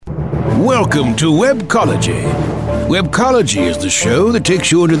Welcome to Webcology. Webcology is the show that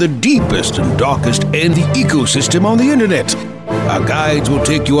takes you into the deepest and darkest end of the ecosystem on the internet. Our guides will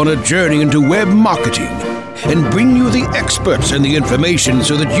take you on a journey into web marketing and bring you the experts and the information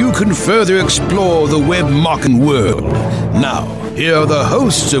so that you can further explore the web marketing world. Now, here are the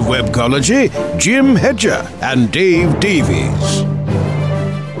hosts of Webcology, Jim Hedger and Dave Davies.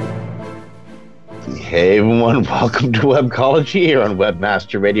 Hey everyone, welcome to Webcology here on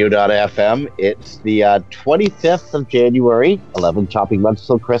webmasterradio.fm. It's the 25th of January, 11 shopping months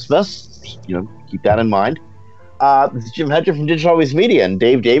till Christmas. Keep that in mind. This is Jim Hedger from Digital Always Media and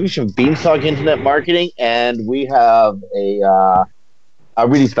Dave Davies from Beanstalk Internet Marketing, and we have a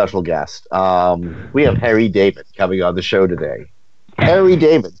really special guest. We have Harry David coming on the show today. Harry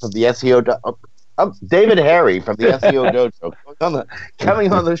David from the SEO... David Harry from the SEO Dojo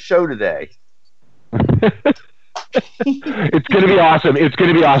coming on the show today. It's going to be awesome.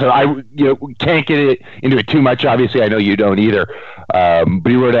 We can't get into it too much. Obviously, I know you don't either. But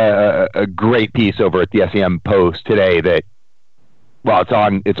he wrote a great piece over at the SEM Post today that, well,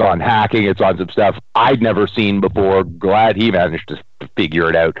 it's on hacking. It's on some stuff I'd never seen before. Glad he managed to figure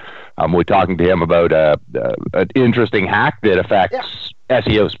it out. We're talking to him about an interesting hack that affects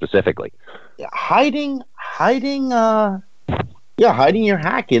SEO specifically. Yeah, hiding your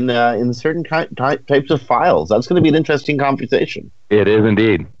hack in certain types of files. That's going to be an interesting conversation. It is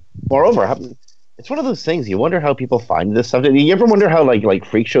indeed. Moreover, it's one of those things. You wonder how people find this stuff. You ever wonder how like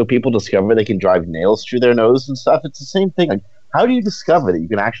freak show people discover they can drive nails through their nose and stuff? It's the same thing. Like, how do you discover that you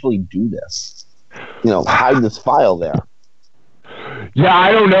can actually do this? Hide this file there. Yeah,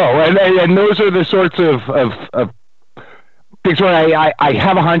 I don't know. And those are the sorts of things where I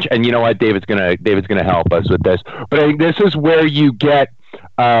have a hunch, and you know what, David's gonna help us with this. But I think this is where you get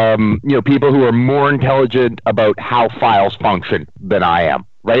people who are more intelligent about how files function than I am,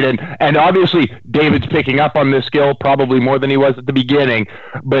 right? And obviously David's picking up on this skill probably more than he was at the beginning.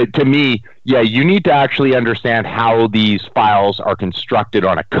 But to me, you need to actually understand how these files are constructed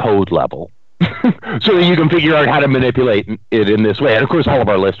on a code level. So that you can figure out how to manipulate it in this way. And of course, all of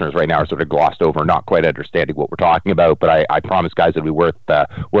our listeners right now are sort of glossed over, not quite understanding what we're talking about. But I promise, guys, it'll be worth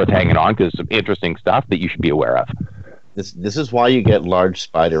hanging on, because some interesting stuff that you should be aware of. This is why you get large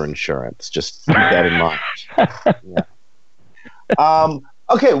spider insurance. Just keep that in mind. Yeah.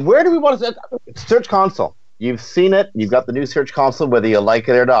 Okay, where do we want to Search Console? You've seen it. You've got the new Search Console, whether you like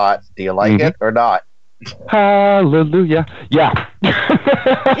it or not. Do you like it or not? Hallelujah. Yeah.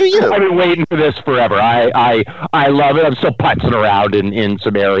 I've been waiting for this forever. I love it. I'm still putzing around in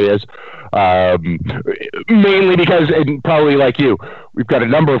some areas. Mainly because, and probably like you, we've got a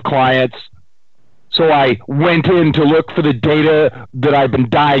number of clients. So I went in to look for the data that I've been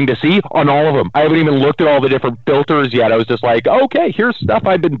dying to see on all of them. I haven't even looked at all the different filters yet. I was just like, okay, here's stuff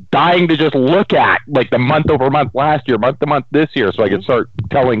I've been dying to just look at, like the month over month last year, month to month this year, so I could start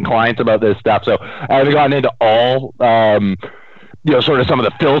telling clients about this stuff. So I haven't gotten into all, sort of some of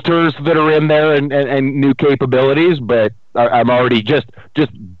the filters that are in there and new capabilities, but I'm already just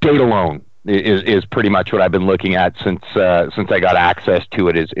data alone is pretty much what I've been looking at since I got access to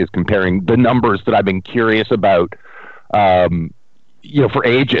it, is comparing the numbers that I've been curious about, for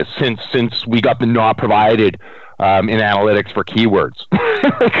ages, since we got the not provided in analytics for keywords.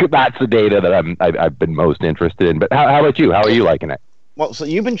 That's the data that I've been most interested in. But how about you? How are you liking it? Well, so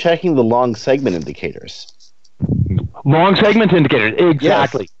you've been checking the long segment indicators. Long segment indicators,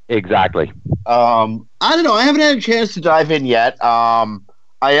 exactly. Yes. Exactly. I don't know. I haven't had a chance to dive in yet.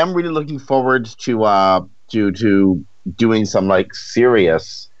 I am really looking forward to doing some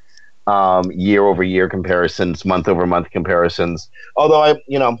serious year-over-year comparisons, month-over-month comparisons. Although I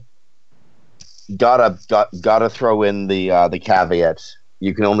gotta throw in the caveat: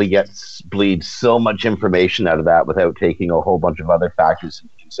 you can only bleed so much information out of that without taking a whole bunch of other factors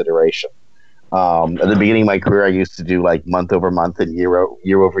into consideration. At the beginning of my career, I used to do month-over-month and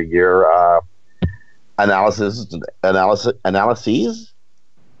year-over-year analyses.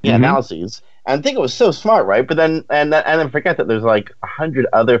 Analyses, and think it was so smart, right? But then then forget that there's 100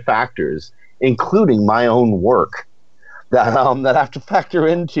 other factors, including my own work, that have to factor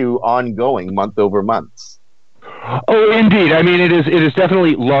into ongoing month over months. Oh, indeed. I mean, it is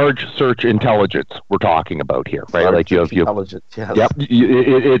definitely large search intelligence we're talking about here, right? Large intelligence. Yes. Yep.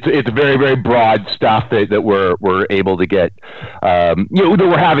 It's very, very broad stuff that we're able to get, that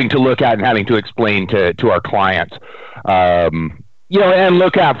we're having to look at and having to explain to our clients. And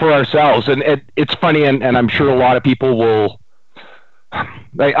look at for ourselves. And it's funny, and I'm sure a lot of people will.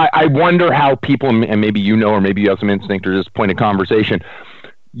 I wonder how people, and maybe or maybe you have some instinct or just point of conversation.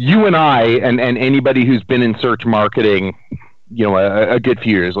 You and I, and anybody who's been in search marketing, a good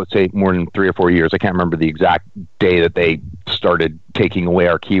few years, let's say more than 3 or 4 years. I can't remember the exact day that they started taking away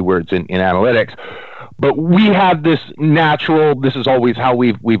our keywords in analytics. But we have this this is always how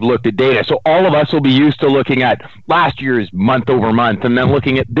we've looked at data. So all of us will be used to looking at last year's month over month and then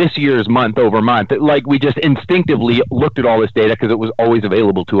looking at this year's month over month. Like we just instinctively looked at all this data because it was always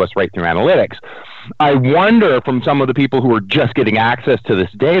available to us right through analytics. I wonder from some of the people who are just getting access to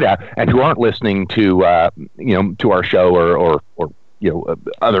this data and who aren't listening to to our show or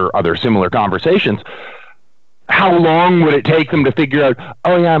other similar conversations, how long would it take them to figure out,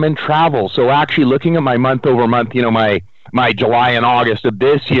 oh yeah, I'm in travel. So actually looking at my month over month, my July and August of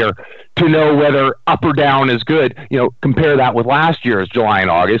this year to know whether up or down is good, compare that with last year's July and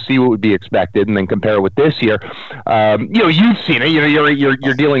August, see what would be expected, and then compare it with this year. You've seen it,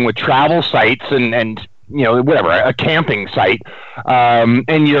 you're dealing with travel sites and whatever, a camping site,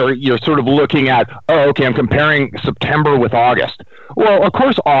 and you're sort of looking at, I'm comparing September with August. Well, of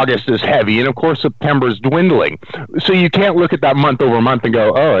course August is heavy, and of course September is dwindling. So you can't look at that month over month and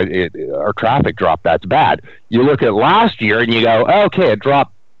go, our traffic dropped, that's bad. You look at last year and you go, okay, it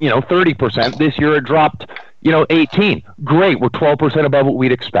dropped 30%. This year it dropped 18. Great, we're 12% above what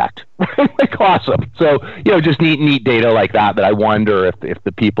we'd expect. Like awesome. So just neat data like that I wonder if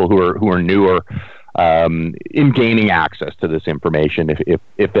the people who are newer in gaining access to this information,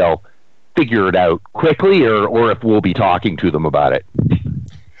 if they'll figure it out quickly or if we'll be talking to them about it.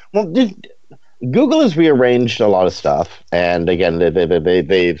 Well, Google has rearranged a lot of stuff, and again,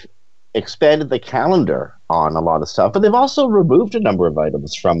 they've expanded the calendar on a lot of stuff, but they've also removed a number of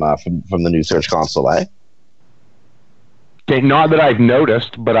items from the new Search Console, eh? Okay, not that I've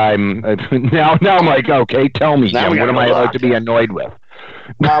noticed, but I'm now I'm like, okay, tell me, Jim, what am I allowed to be annoyed with?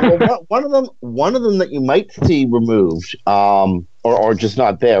 Well, one of them that you might see removed, or just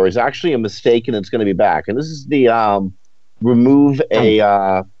not there, is actually a mistake, and it's going to be back. And this is the remove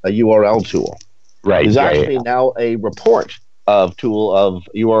a URL tool. Right. There's actually now a report of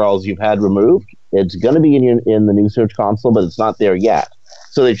URLs you've had removed. It's going to be in the new Search Console, but it's not there yet.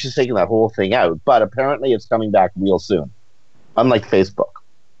 So they've just taken that whole thing out. But apparently, it's coming back real soon, unlike Facebook.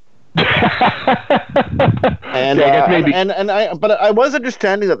 But I was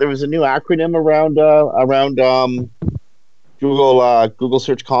understanding that there was a new acronym around Google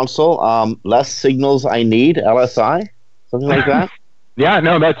Search Console, less signals I need, LSI, something like that. Yeah,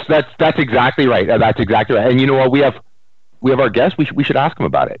 no, that's exactly right. That's exactly right. And you know what? We have our guest. We should ask him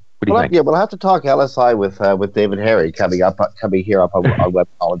about it. What do you think? Yeah, we'll have to talk LSI with David Harry coming here up on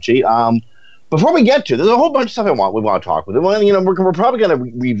Webcology. Before we get to, there's a whole bunch of stuff we want to talk with him. We're probably going to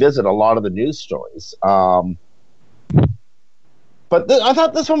revisit a lot of the news stories. But I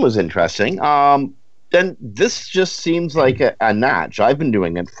thought this one was interesting. Then this just seems like a notch. I've been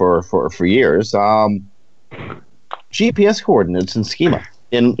doing it for years. GPS coordinates and schema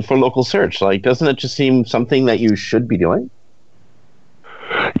for local search. Like, doesn't it just seem something that you should be doing?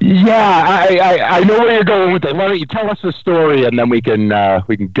 Yeah, I know where you're going with it. Why don't you tell us the story, and then we can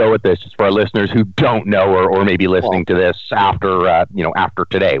go with this, just for our listeners who don't know or maybe listening to this after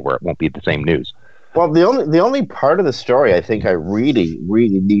today, where it won't be the same news. Well, the only part of the story I think I really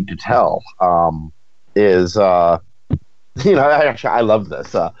need to tell is I love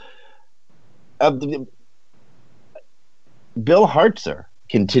this. Bill Hartzer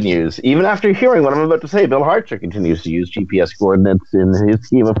continues, even after hearing what I'm about to say, Bill Hartzer continues to use GPS coordinates in his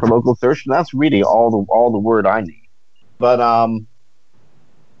schema for local search, and that's really all the word I need. But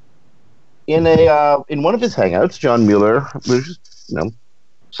in one of his hangouts, John Mueller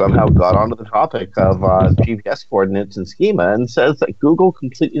somehow got onto the topic of GPS coordinates and schema and says that Google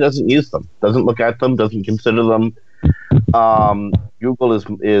completely doesn't use them, doesn't look at them, doesn't consider them. Google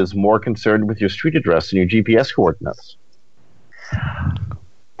is more concerned with your street address than your GPS coordinates.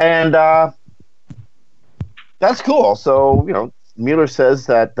 And that's cool. So, Mueller says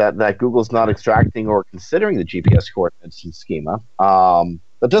that Google's not extracting or considering the GPS coordinates in schema.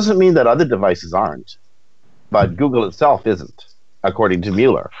 That doesn't mean that other devices aren't, but Google itself isn't, according to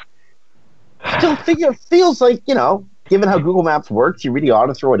Mueller. Still, feels like, given how Google Maps works, you really ought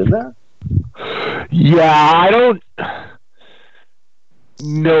to throw it in there. Yeah, I don't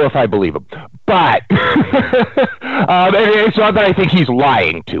know if I believe him, but it's not that I think he's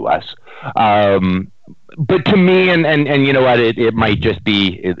lying to us. But to me, and you know what, it might just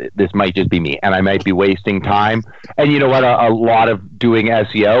be, this might just be me, and I might be wasting time. And you know what, a lot of doing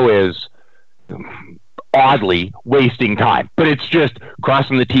SEO is, oddly wasting time, but it's just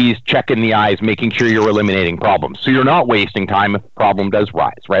crossing the T's, checking the I's, making sure you're eliminating problems. So you're not wasting time if a problem does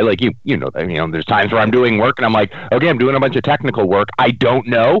rise, right? Like there's times where I'm doing work and I'm like, okay, I'm doing a bunch of technical work. I don't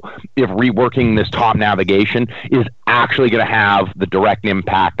know if reworking this top navigation is actually going to have the direct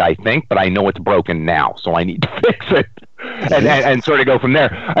impact I think, but I know it's broken now, so I need to fix it. And sort of go from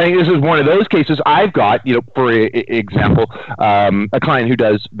there. I think this is one of those cases. I've got, for example, a client who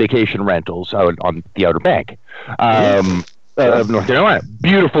does vacation rentals out on the Outer Bank of North Carolina.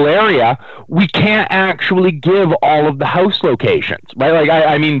 Beautiful area. We can't actually give all of the house locations, right? Like,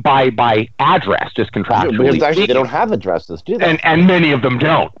 I mean, by address, just contractually. Because actually, they don't have addresses, do they? And many of them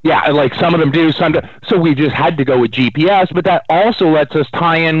don't. Yeah, like some of them do, some don't. So we just had to go with GPS, but that also lets us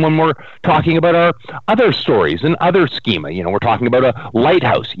tie in when we're talking about our other stories and other schema. We're talking about a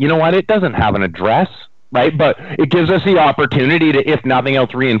lighthouse. You know what? It doesn't have an address, right? But it gives us the opportunity to, if nothing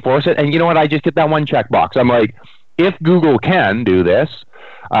else, reinforce it. And you know what? I just get that one checkbox. I'm like, if Google can do this,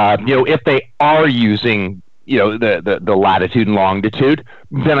 if they are using, the latitude and longitude,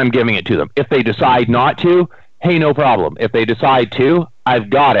 then I'm giving it to them. If they decide not to, hey, no problem. If they decide to,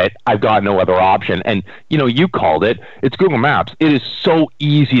 I've got it. I've got no other option. And, you called it. It's Google Maps. It is so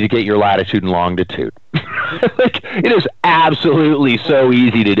easy to get your latitude and longitude. Like, it is absolutely so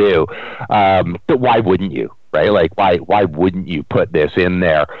easy to do. But why wouldn't you, right? Like, why wouldn't you put this in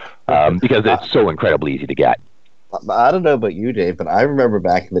there? Because it's so incredibly easy to get. I don't know about you, Dave, but I remember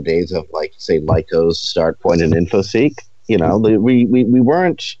back in the days of, like, say, Lycos, StartPoint, and InfoSeek. We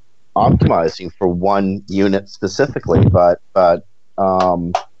weren't optimizing for one unit specifically, but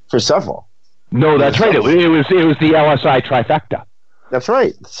for seveal. No, that's right. It was the LSI trifecta. That's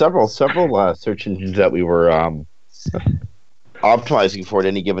right. Several search engines that we were optimizing for at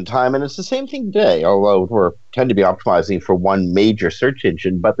any given time, and it's the same thing today. Although we tend to be optimizing for one major search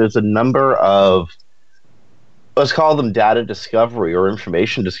engine, but there's a number of, let's call them data discovery or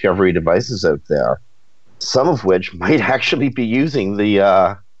information discovery devices out there, some of which might actually be using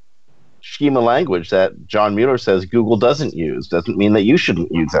the schema language that John Mueller says Google doesn't use. Doesn't mean that you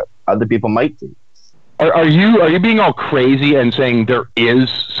shouldn't use it. Other people might be. Are you being all crazy and saying there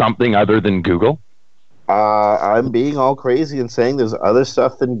is something other than Google? I'm being all crazy and saying there's other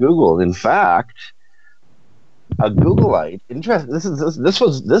stuff than Google. In fact, a Googleite. This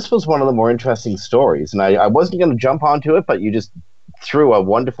was one of the more interesting stories, and I wasn't going to jump onto it, but you just threw a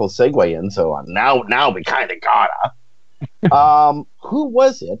wonderful segue in, so now we kind of gotta. Who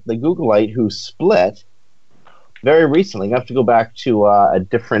was it? The Googleite who split very recently. I have to go back to a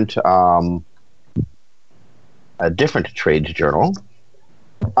different trade journal.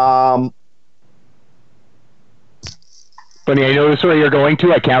 Funny, I noticed where you're going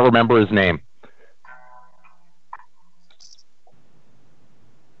to. I can't remember his name.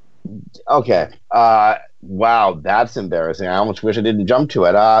 Okay. Wow, that's embarrassing. I almost wish I didn't jump to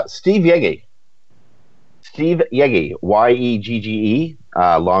it. Steve Yegge. Steve Yegge, Yegge,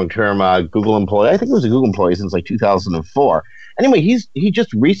 long-term Google employee. I think he was a Google employee since like 2004. Anyway, he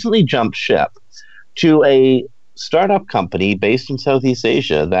just recently jumped ship to a startup company based in Southeast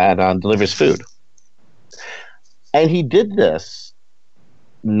Asia that delivers food. And he did this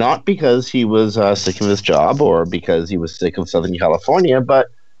not because he was sick of his job or because he was sick of Southern California, but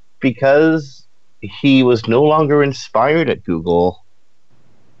because he was no longer inspired at Google,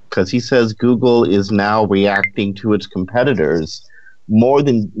 because he says Google is now reacting to its competitors more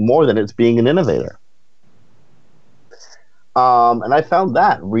than it's being an innovator. And I found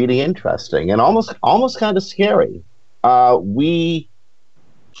that really interesting and almost kind of scary.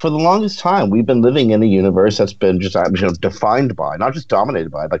 For the longest time, we've been living in a universe that's been just defined by, not just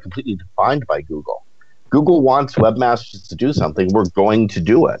dominated by, but completely defined by Google. Google wants webmasters to do something. We're going to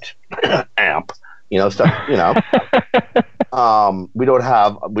do it. AMP, stuff. We don't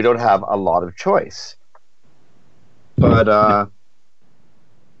have a lot of choice. But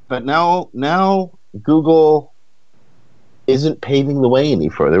now Google isn't paving the way any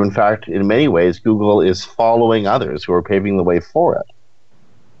further. In fact, in many ways, Google is following others who are paving the way for it.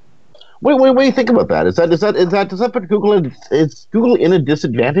 What do you think about that? Does that put Google is Google in a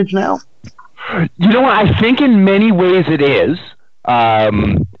disadvantage now? You know what? I think in many ways it is,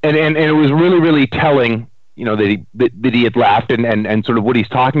 and it was really, really telling, that he had left and sort of what he's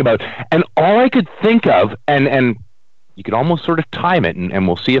talking about. And all I could think of, and you could almost sort of time it, and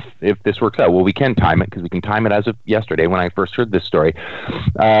we'll see if this works out. Well, we can time it because we can time it as of yesterday when I first heard this story,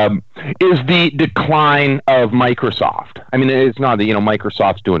 is the decline of Microsoft. I mean, it's not that,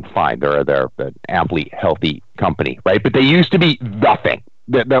 Microsoft's doing fine. They're an amply healthy company, right? But they used to be the thing.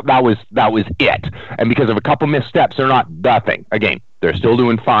 That was it. And because of a couple missteps, they're not the thing. Again, they're still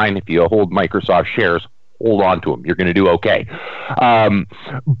doing fine. If you hold Microsoft shares, hold on to them. You're going to do okay.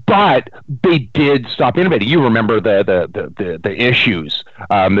 But they did stop innovating. You remember the issues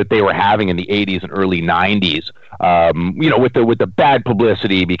that they were having in the 80s and early 90s, with the bad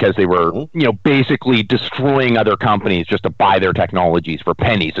publicity because they were, basically destroying other companies just to buy their technologies for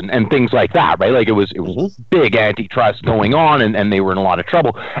pennies and things like that, right? Like it was big antitrust going on, and they were in a lot of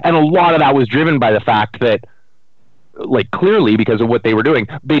trouble. And a lot of that was driven by the fact that, like, clearly because of what they were doing,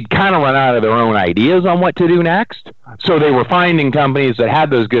 they'd kind of run out of their own ideas on what to do next. So they were finding companies that had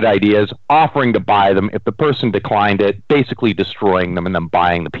those good ideas, offering to buy them. If the person declined it, basically destroying them and then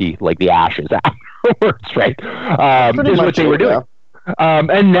buying the ashes afterwards, right? Is what they were doing. Yeah.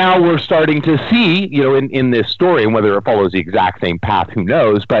 And now we're starting to see, in this story, and whether it follows the exact same path, who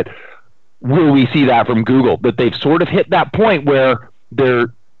knows, but will we see that from Google, that they've sort of hit that point where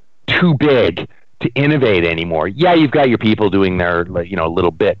they're too big to innovate anymore? Yeah, you've got your people doing their, little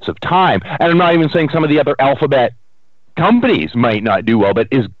bits of time. And I'm not even saying some of the other alphabet companies might not do well, but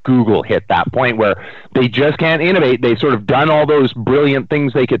is Google hit that point where they just can't innovate? They've sort of done all those brilliant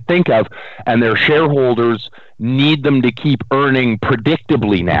things they could think of, and their shareholders need them to keep earning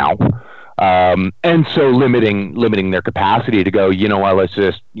predictably now. And so limiting their capacity to go, let's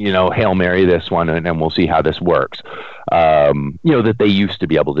just, Hail Mary this one and we'll see how this works, that they used to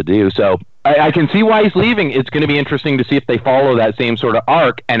be able to do. So I can see why he's leaving. It's going to be interesting to see if they follow that same sort of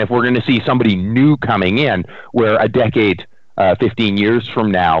arc, and if we're going to see somebody new coming in where a decade, 15 years from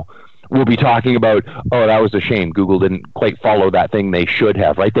now, we'll be talking about, oh, that was a shame. Google didn't quite follow that thing they should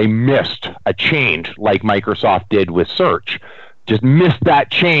have, right? They missed a change like Microsoft did with search. Just missed that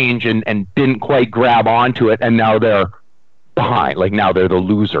change and didn't quite grab onto it, and now they're behind. Like, now they're the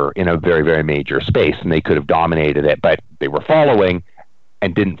loser in a very, very major space, and they could have dominated it, but they were following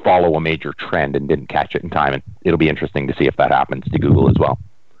and didn't follow a major trend and didn't catch it in time. And it'll be interesting to see if that happens to Google as well.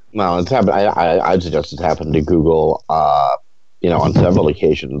 Well, it's happened. I'd suggest it's happened to Google, on several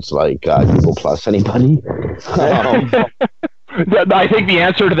occasions, like Google Plus. Anybody? I think the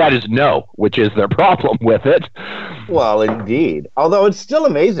answer to that is no, which is their problem with it. Well, indeed. Although it's still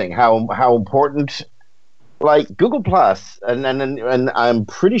amazing how important, like, Google Plus, and I'm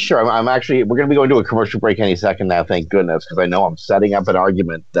pretty sure we're going to be going to a commercial break any second now, thank goodness, because I know I'm setting up an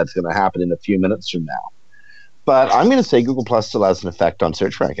argument that's going to happen in a few minutes from now. But I'm going to say Google Plus still has an effect on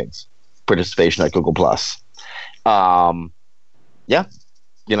search rankings, participation at Google Plus. Yeah.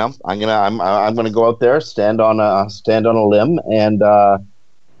 I'm gonna go out there, stand on a limb, and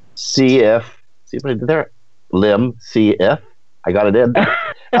see if what I did there. See if I got it in.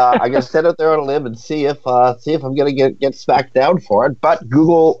 I gotta stand out there on a limb and see if I'm gonna get smacked down for it. But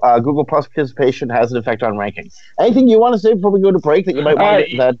Google Plus participation has an effect on rankings. Anything you want to say before we go to break that you might want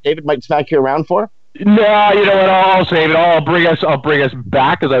that David might smack you around for? No, you know what? I'll save it. I'll bring us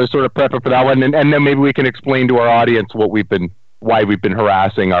back, because I was sort of prepping for that one, and then maybe we can explain to our audience why we've been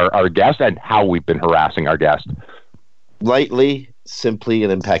harassing our guest and how we've been harassing our guest. Lightly, simply,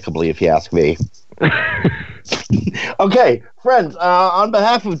 and impeccably, if you ask me. Okay, friends, on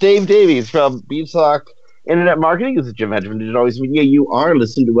behalf of Dave Davies from Beanstalk Internet Marketing, this is Jim Hedgeman, Digital Always Media. You are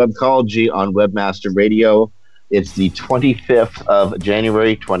listening to Webcology on Webmaster Radio. It's the 25th of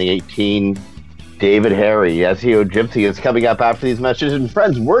January, 2018. David Harry, SEO Gypsy, is coming up after these messages. And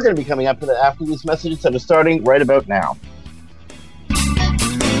friends, we're going to be coming up after these messages that are starting right about now.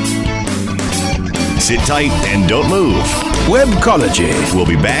 Sit tight and don't move. Webcology. We'll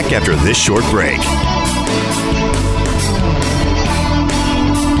be back after this short break.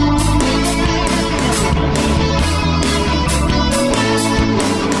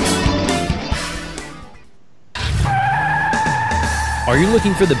 Are you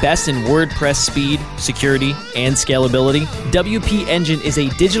looking for the best in WordPress speed, security, and scalability? WP Engine is a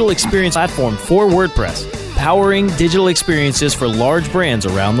digital experience platform for WordPress, powering digital experiences for large brands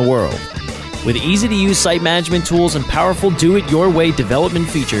around the world. With easy-to-use site management tools and powerful do-it-your-way development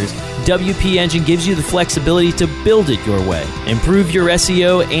features, WP Engine gives you the flexibility to build it your way. Improve your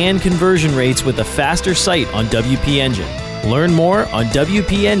SEO and conversion rates with a faster site on WP Engine. Learn more on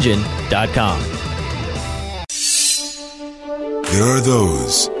WPEngine.com. There are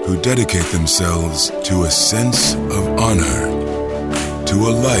those who dedicate themselves to a sense of honor, to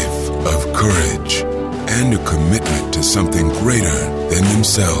a life of courage, and a commitment to something greater than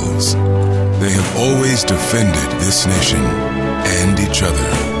themselves. They have always defended this nation and each other.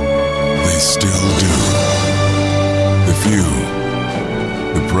 They still do. The few,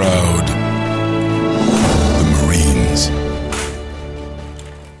 the proud, the Marines.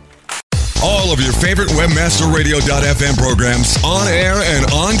 All of your favorite WebmasterRadio.fm programs on air and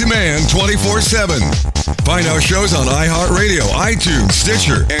on demand 24/7. Find our shows on iHeartRadio, iTunes,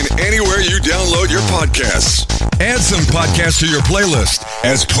 Stitcher, and anywhere you download your podcasts. Add some podcasts to your playlist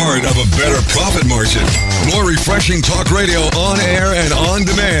as part of a better profit margin. More refreshing talk radio on air and on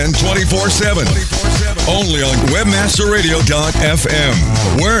demand 24/7. Only on webmasterradio.fm.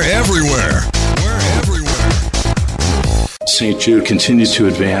 We're everywhere. St. Jude continues to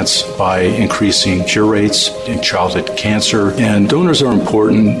advance by increasing cure rates in childhood cancer, and donors are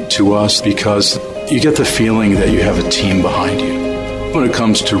important to us because you get the feeling that you have a team behind you. When it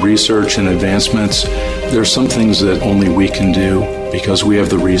comes to research and advancements, there are some things that only we can do because we have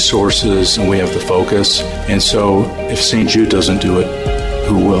the resources and we have the focus. And so if St. Jude doesn't do it,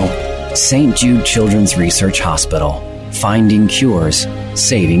 who will? St. Jude Children's Research Hospital. Finding cures,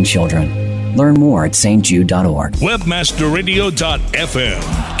 saving children. Learn more at stjude.org.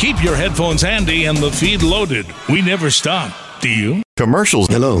 Webmasterradio.fm. Keep your headphones handy and the feed loaded. We never stop. Do you? Commercials.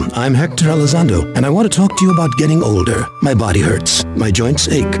 Hello, I'm Hector Elizondo, and I want to talk to you about getting older. My body hurts, my joints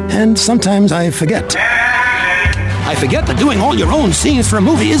ache, and sometimes I forget. I forget that doing all your own scenes for a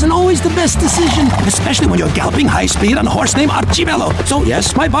movie isn't always the best decision, especially when you're galloping high speed on a horse named Archibello. So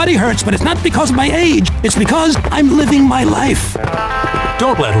yes, my body hurts, but it's not because of my age. It's because I'm living my life.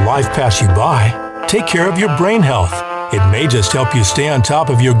 Don't let life pass you by. Take care of your brain health. It may just help you stay on top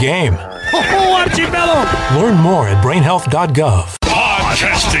of your game. Oh, Archibello! Learn more at brainhealth.gov.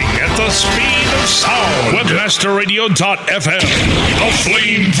 Podcasting at the speed of sound. Webmasterradio.fm. The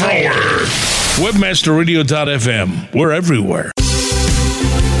flamethrower. Webmasterradio.fm. We're everywhere.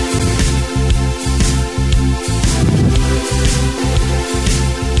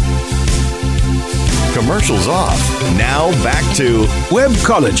 Commercials off. Now back to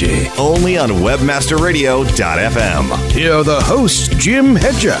Webcology. Only on webmasterradio.fm. Here are the hosts, Jim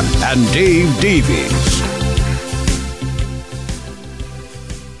Hedger and Dave Davies.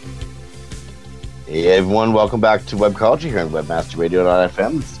 Hey everyone, welcome back to Webcology here on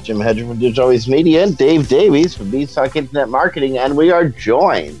webmasterradio.fm. This is Jim Hedger from Digital Always Media and Dave Davies from Beanstalk Internet Marketing, and we are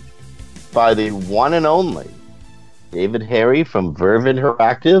joined by the one and only David Harry from Verve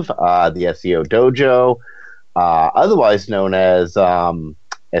Interactive, the SEO Dojo, otherwise known as SEO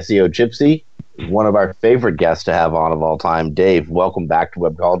Gypsy, one of our favorite guests to have on of all time. Dave, welcome back to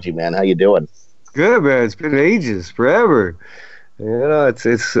Webcology, man. How you doing? Good, man. It's been ages, forever. You know, it's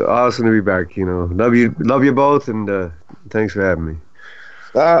awesome to be back. You know, love you both, and thanks for having me.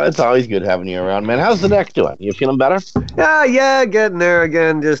 It's always good having you around, man. How's the neck doing? You feeling better? Yeah, getting there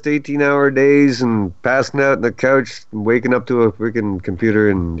again. Just 18-hour days and passing out on the couch, and waking up to a freaking computer,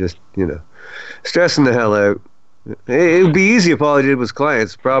 and just stressing the hell out. It would be easy if all I did was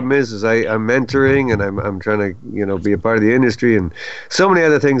clients. Problem is I'm mentoring, and I'm trying to be a part of the industry, and so many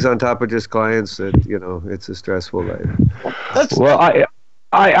other things on top of just clients that it's a stressful life.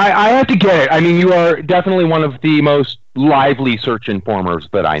 I have to get it. I mean, you are definitely one of the most lively search informers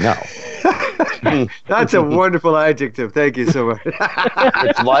that I know. That's a wonderful adjective. Thank you so much.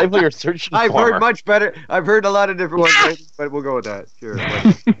 It's lively or search informer. I've heard much better. I've heard a lot of different ones, but we'll go with that. Sure.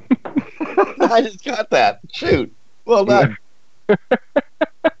 I just got that. Shoot. Well done. All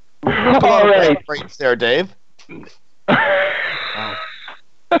right. There, Dave.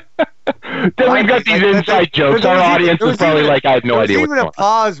 Then we've got these inside jokes. Our audience is probably like, I have no idea what's going on. There was even a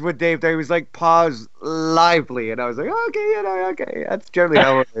pause with Dave there. He was like, pause lively. And I was like, okay, okay. That's generally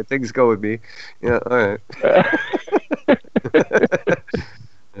how things go with me. Yeah, all right.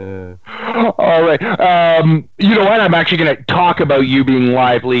 All right. You know what? I'm actually going to talk about you being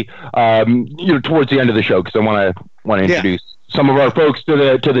lively towards the end of the show, because I want to introduce some of our folks to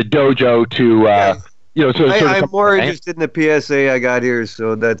the dojo to... I'm more interested in the PSA I got here,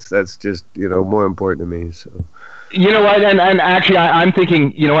 so that's just more important to me. So you know what, and actually I'm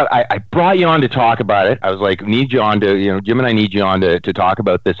thinking, you know what, I brought you on to talk about it. I was like, need you on to Jim and I need you on to talk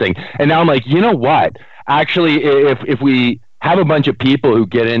about this thing, and now I'm like, you know what? Actually, if we have a bunch of people who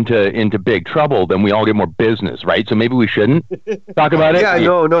get into big trouble, then we all get more business, right? So maybe we shouldn't talk about it. Yeah,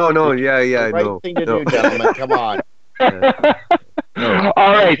 no. Right thing to do, gentlemen. Come on.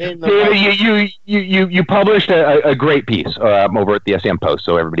 All right, David, you published a great piece over at the SEM Post,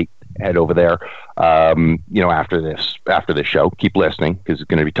 so everybody head over there. After this show, keep listening because it's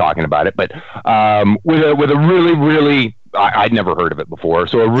going to be talking about it. But with a really I'd never heard of it before,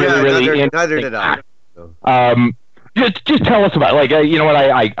 so neither did I. Just tell us about it. Like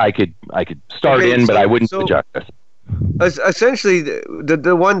I could start but I wouldn't do justice. Essentially,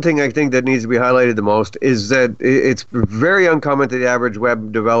 the one thing I think that needs to be highlighted the most is that it's very uncommon to the average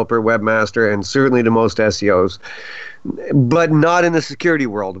web developer, webmaster, and certainly to most SEOs, but not in the security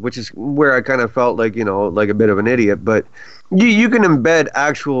world, which is where I kind of felt like, like a bit of an idiot. But you can embed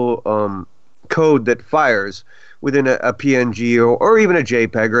actual code that fires within a PNG or even a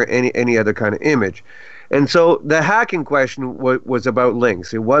JPEG or any other kind of image. And so the hack in question was about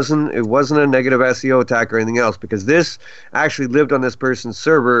links. It wasn't a negative SEO attack or anything else, because this actually lived on this person's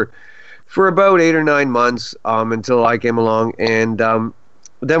server for about 8 or 9 months until I came along. And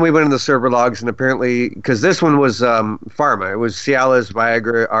then we went into the server logs, and apparently, because this one was pharma, it was Cialis,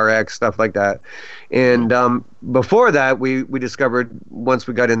 Viagra, RX, stuff like that. And before that, we discovered, once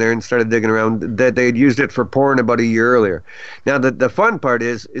we got in there and started digging around, that they had used it for porn about a year earlier. Now, the fun part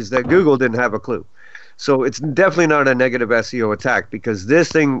is that Google didn't have a clue. So it's definitely not a negative SEO attack, because this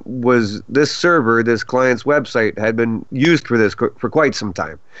server, this client's website, had been used for this for quite some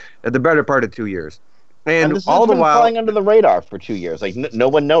time, at the better part of 2 years. And this all has the been while, flying under the radar for 2 years. Like no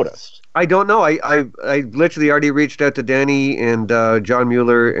one noticed. I don't know. I literally already reached out to Danny and John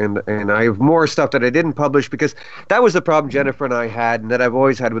Mueller, and I have more stuff that I didn't publish, because that was the problem Jennifer and I had, and that I've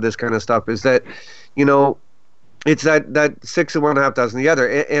always had with this kind of stuff, is that, it's that 6 and 1.5 dozen the other.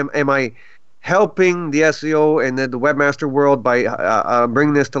 Am I helping the SEO and the webmaster world by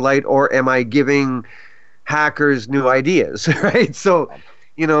bringing this to light, or am I giving hackers new ideas? Right? So,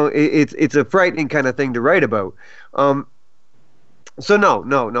 it's a frightening kind of thing to write about. So no.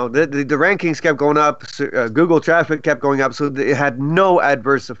 The rankings kept going up. Google traffic kept going up, so it had no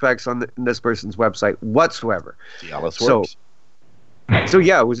adverse effects on this person's website whatsoever. So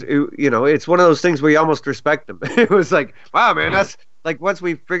yeah, it's one of those things where you almost respect them. It was like, wow, man, that's like, once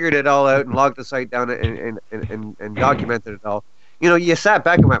we figured it all out and logged the site down and documented it all, you sat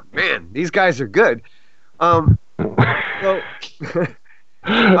back and went, man, these guys are good. You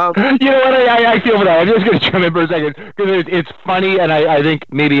know what? I feel for that. I'm just going to jump in for a second, because it's funny, and I think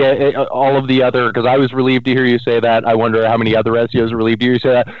maybe all of the other, because I was relieved to hear you say that. I wonder how many other SEOs are relieved to hear you say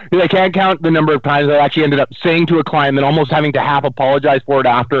that. Because I can't count the number of times I actually ended up saying to a client, then almost having to half apologize for it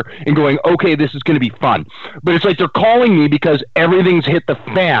after, and going, okay, this is going to be fun. But it's like they're calling me because everything's hit the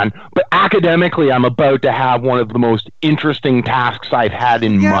fan, but academically I'm about to have one of the most interesting tasks I've had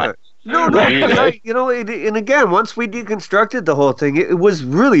in months. No, and again, once we deconstructed the whole thing, it was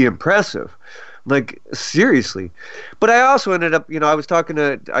really impressive. Like, seriously. But I also ended up, I was talking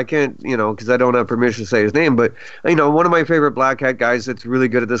to, I can't, because I don't have permission to say his name, but, one of my favorite Black Hat guys that's really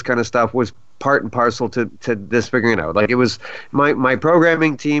good at this kind of stuff was part and parcel to this figuring out. Like, it was my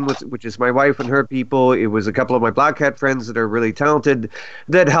programming team, which is my wife and her people. It was a couple of my Black Hat friends that are really talented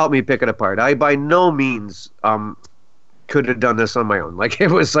that helped me pick it apart. I by no means could have done this on my own. Like,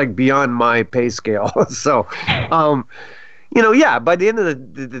 it was like beyond my pay scale. So, yeah, by the end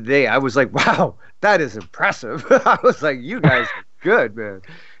of the day, I was like, wow, that is impressive. I was like, you guys are good, man.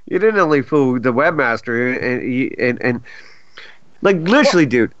 You didn't only fool the webmaster and like, literally,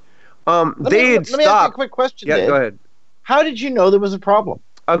 dude. They had stopped. Let me ask you a quick question, Yeah, Dave. go ahead. How did you know there was a problem?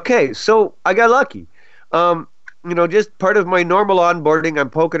 Okay, so I got lucky. Just part of my normal onboarding, I'm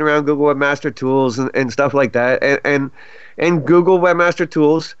poking around Google Webmaster Tools and stuff like that. And Google Webmaster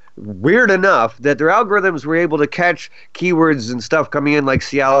Tools, weird enough that their algorithms were able to catch keywords and stuff coming in like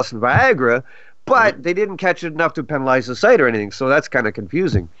Cialis and Viagra, but they didn't catch it enough to penalize the site or anything. So that's kind of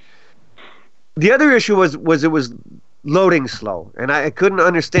confusing. The other issue was it was loading slow, and I couldn't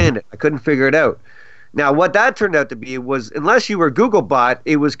understand it. I couldn't figure it out. Now, what that turned out to be was, unless you were Googlebot,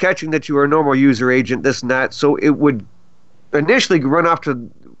 it was catching that you were a normal user agent, this and that, so it would initially run off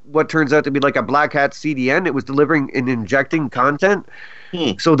to what turns out to be like a Black Hat CDN. It was delivering and injecting content.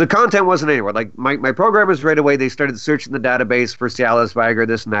 So the content wasn't anywhere. Like, my programmers right away, they started searching the database for Cialis, Viagra,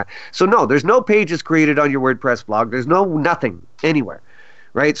 this and that. So no, there's no pages created on your WordPress blog. There's nothing anywhere,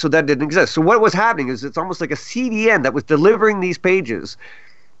 right? So that didn't exist. So what was happening is it's almost like a CDN that was delivering these pages.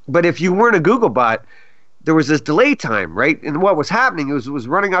 But if you weren't a Googlebot, there was this delay time, right? And what was happening was it was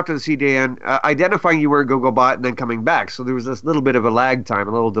running up to the CDN, identifying you were a Googlebot, and then coming back. So there was this little bit of a lag time,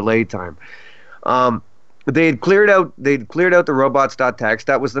 a little delay time. They'd cleared out the robots.txt.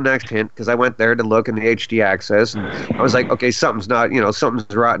 That was the next hint, because I went there to look in the HD access, and I was like, okay, something's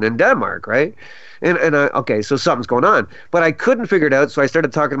rotten in Denmark, right? Okay, so something's going on. But I couldn't figure it out, so I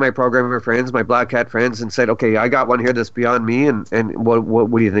started talking to my programmer friends, my Black Hat friends, and said, okay, I got one here that's beyond me, and what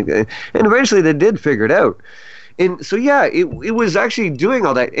do you think? And eventually they did figure it out. And so, yeah, it was actually doing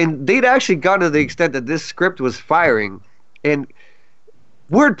all that. And they'd actually gotten to the extent that this script was firing, and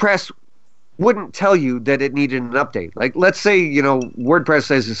WordPress wouldn't tell you that it needed an update. Like, let's say, WordPress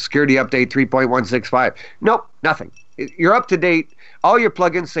says a security update 3.165. Nope, nothing. You're up to date. All your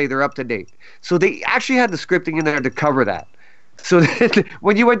plugins say they're up to date. So they actually had the scripting in there to cover that. So then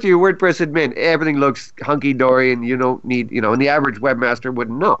when you went to your WordPress admin, everything looks hunky-dory and you don't need, and the average webmaster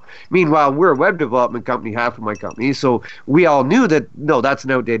wouldn't know. Meanwhile, we're a web development company, half of my company, so we all knew that, no, that's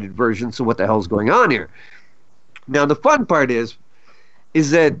an outdated version, so what the hell's going on here? Now, the fun part is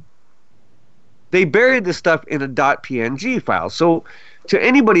that they buried the stuff in a .png file. So to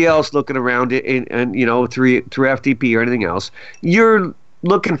anybody else looking around it and through FTP or anything else, you're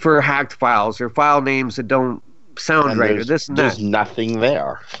looking for hacked files or file names that don't sound right or this and that. There's nothing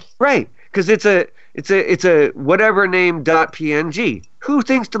there. Right, because it's a whatever name .png. Who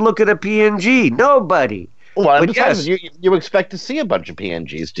thinks to look at a PNG? Nobody. Well, besides, you expect to see a bunch of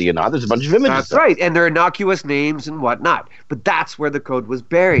PNGs, do you not? There's a bunch of images. That's right, and they're innocuous names and whatnot. But that's where the code was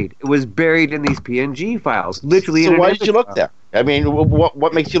buried. It was buried in these PNG files, literally. So why did you look there? I mean,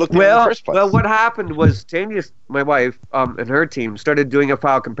 what makes you look there in the first place? Well, what happened was Tanya, my wife, and her team started doing a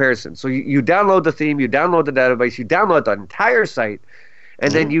file comparison. So you download the theme, you download the database, you download the entire site,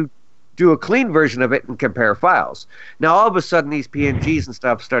 and then you do a clean version of it and compare files. Now, all of a sudden, these PNGs and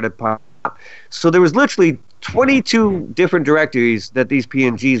stuff started popping up. So there was literally 22 different directories that these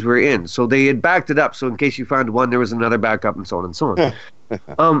PNGs were in. So they had backed it up. So in case you found one, there was another backup and so on and so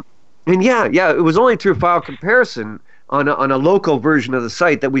on. And it was only through file comparison on a local version of the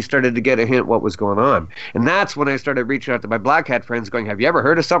site that we started to get a hint what was going on. And that's when I started reaching out to my Black Hat friends going, have you ever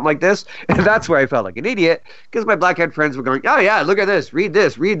heard of something like this? And that's where I felt like an idiot, because my Black Hat friends were going, oh yeah, look at this, read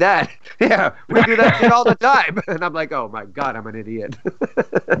that. Yeah, we do that shit all the time. And I'm like, oh my God, I'm an idiot.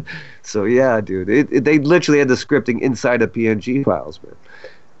 So yeah, dude, they literally had the scripting inside of PNG files, man.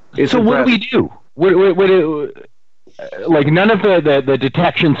 It's so what do we do? Like none of the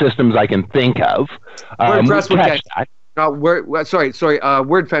detection systems I can think of WordPress will catch that.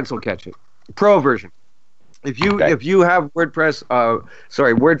 WordFence will catch it. Pro version. If you have WordPress,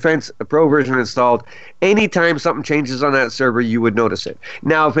 WordFence Pro version installed, anytime something changes on that server, you would notice it.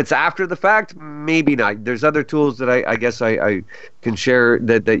 Now, if it's after the fact, maybe not. There's other tools that I guess I can share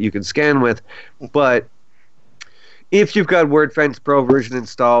that you can scan with, but if you've got WordFence Pro version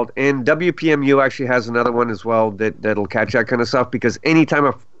installed, and WPMU actually has another one as well that'll catch that kind of stuff, because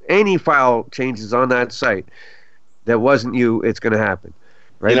anytime any file changes on that site that wasn't you, it's going to happen.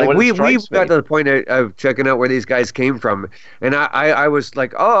 Right? Like we've got to the point of checking out where these guys came from, and I was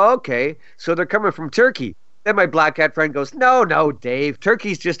like, oh, okay, so they're coming from Turkey. Then my Black Hat friend goes, no, Dave,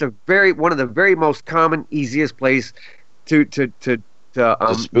 Turkey's just one of the very most common, easiest place to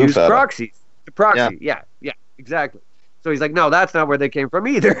use proxies. The proxy, yeah, exactly. So he's like, no, that's not where they came from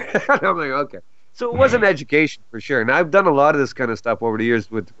either. And I'm like, okay. So it was an education for sure, and I've done a lot of this kind of stuff over the years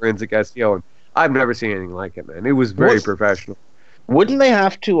with Forensic SEO, and I've never seen anything like it, man. It was very professional. Wouldn't they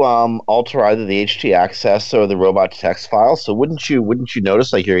have to alter either the htaccess or the robot text file? So wouldn't you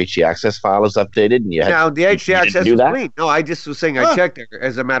notice like your htaccess file is updated and you had now the htaccess was clean? No, I just was saying I checked it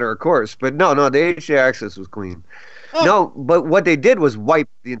as a matter of course, but no, the htaccess was clean. No, but what they did was wipe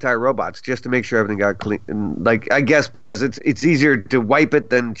the entire robots just to make sure everything got clean. And like I guess it's easier to wipe it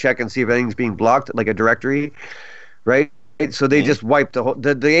than check and see if anything's being blocked, like a directory, right? So they just wiped the whole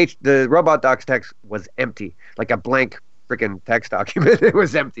the robot docs text was empty, like a blank freaking text document. It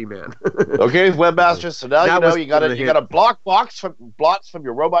was empty, man. Okay, webmaster. So now you got a block blots from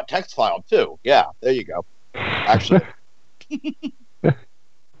your robot text file too. Yeah, there you go. Actually,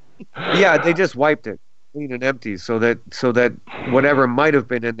 yeah, they just wiped it clean and empty, so that whatever might have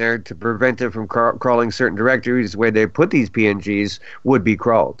been in there to prevent it from crawling certain directories where they put these PNGs would be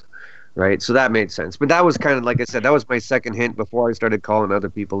crawled. Right, so that made sense. But that was kind of, like I said, that was my second hint before I started calling other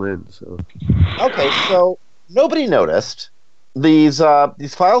people in. So, okay, so nobody noticed these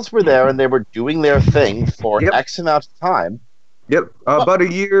files were there and they were doing their thing for X amount of time. Yep, about a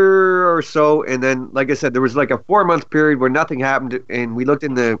year or so, and then, like I said, there was like a 4-month period where nothing happened, and we looked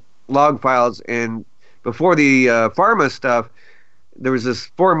in the log files, and before the pharma stuff, there was this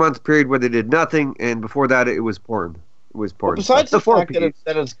 4-month period where they did nothing, and before that, it was porn. Well, besides the fact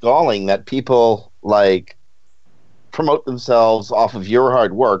that it's galling that people like promote themselves off of your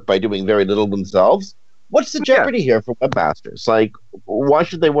hard work by doing very little themselves, what's the jeopardy here for webmasters? Like, why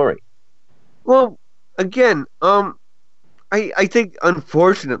should they worry? Well, again, I think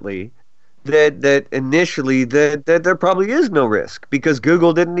unfortunately that initially that there probably is no risk because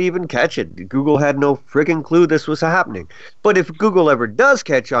Google didn't even catch it. Google had no freaking clue this was happening. But if Google ever does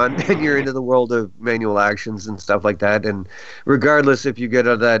catch on, then you're into the world of manual actions and stuff like that. And regardless if you get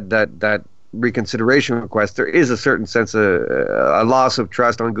that reconsideration request, there is a certain sense of a loss of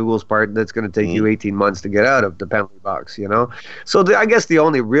trust on Google's part that's going to take you 18 months to get out of the penalty box, you know? So I guess the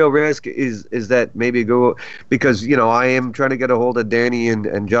only real risk is that maybe Google, because, you know, I am trying to get a hold of Danny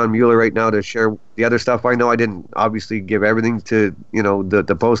and John Mueller right now to share the other stuff. I know I didn't obviously give everything to, you know,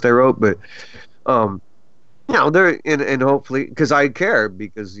 the post I wrote, but, you know, they're and hopefully, because I care,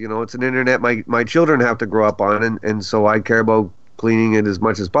 because, you know, it's an internet my children have to grow up on, and so I care about cleaning it as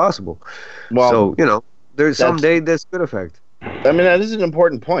much as possible. Well, so, you know, there's someday this could affect. I mean, that is an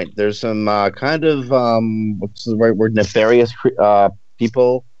important point. There's some kind of what's the right word? Nefarious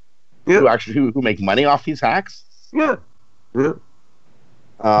people who actually who make money off these hacks. Yeah.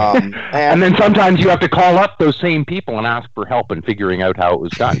 And then sometimes you have to call up those same people and ask for help in figuring out how it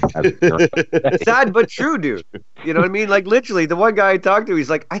was done. Sad but true, dude. You know what I mean? Like, literally, the one guy I talked to, he's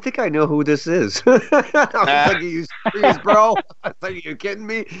like, I think I know who this is. I was like, are you serious, bro? I was like, are you kidding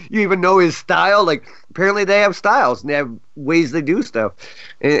me? You even know his style? Like, apparently they have styles and they have ways they do stuff.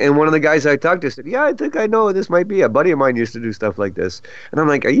 And one of the guys I talked to said, yeah, I think I know who this might be. A buddy of mine used to do stuff like this. And I'm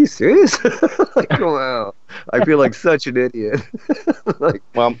like, are you serious? Like, wow. I feel like such an idiot. Like,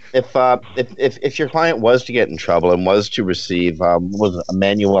 well, if your client was to get in trouble and was to receive was a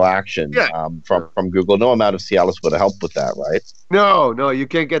manual action from Google, no amount of Cialis would have helped with that, right? No, you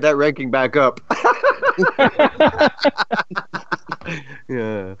can't get that ranking back up.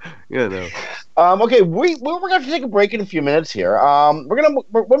 No. Okay, we're going to have to take a break in a few minutes here.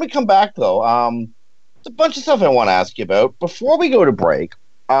 When we come back though, there's a bunch of stuff I want to ask you about. Before we go to break,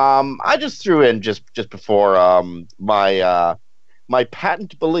 I just threw in just before my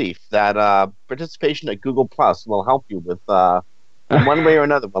patent belief that participation at Google Plus will help you with in one way or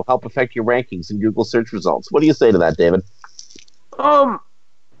another, will help affect your rankings in Google search results. What do you say to that, David?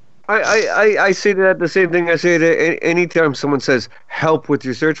 I say to that the same thing I say to anytime someone says help with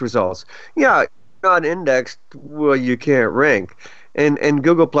your search results. Yeah, not indexed, well, you can't rank. And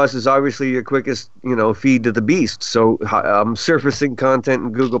Google Plus is obviously your quickest, you know, feed to the beast. So surfacing content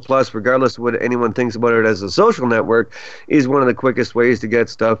in Google Plus, regardless of what anyone thinks about it as a social network, is one of the quickest ways to get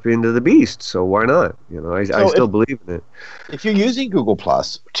stuff into the beast. So why not? You know, I still believe in it. If you're using Google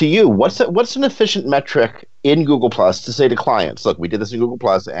Plus, to you, what's an efficient metric in Google Plus to say to clients, look, we did this in Google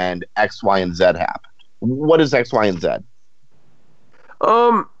Plus and X, Y, and Z happened? What is X, Y, and Z?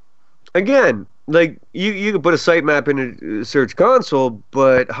 Again, like you could put a sitemap in a search console,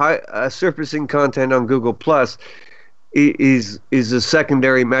 but surfacing content on Google Plus is a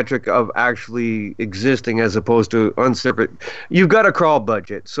secondary metric of actually existing as opposed to unsurfaced. You've got a crawl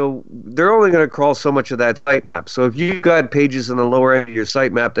budget, so they're only going to crawl so much of that sitemap. So if you've got pages in the lower end of your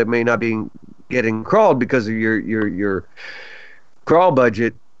sitemap that may not be getting crawled because of your crawl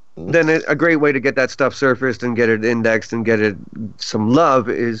budget, then a great way to get that stuff surfaced and get it indexed and get it some love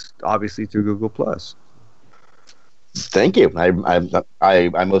is obviously through Google Plus. Thank you.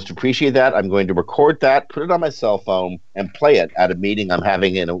 I most appreciate that. I'm going to record that, put it on my cell phone, and play it at a meeting I'm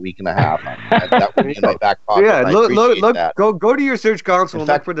having in a week and a half. That would be in my back pocket. Yeah, look, go to your search console and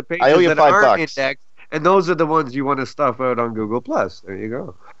look for the pages that aren't indexed, and those are the ones you want to stuff out on Google Plus. There you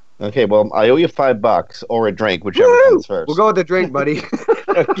go. Okay, well, I owe you $5 or a drink, whichever comes first. We'll go with the drink, buddy.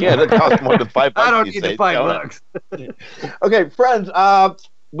 Yeah, that costs more than $5. I don't need the $5. Okay, friends,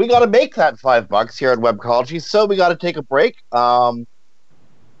 we got to make that $5 here at Webcology, so we got to take a break. You're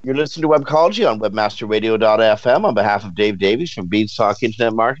listening to Webcology on webmasterradio.fm. On behalf of Dave Davies from Beanstalk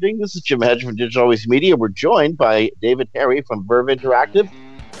Internet Marketing, this is Jim Hedge from Digital Always Media. We're joined by David Harry from Verve Interactive.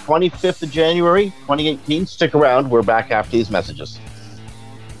 25th of January, 2018. Stick around. We're back after these messages.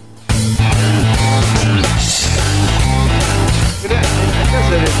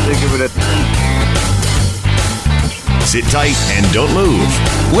 Sit tight and don't move.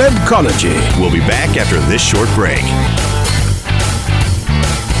 Webcology. We'll be back after this short break.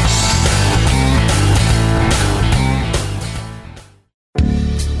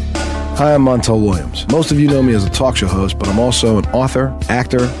 Hi, I'm Montel Williams. Most of you know me as a talk show host, but I'm also an author,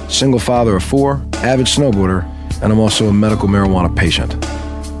 actor, single father of 4, avid snowboarder, and I'm also a medical marijuana patient.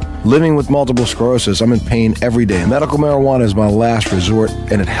 Living with multiple sclerosis, I'm in pain every day. Medical marijuana is my last resort,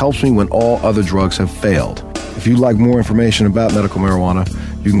 and it helps me when all other drugs have failed. If you'd like more information about medical marijuana,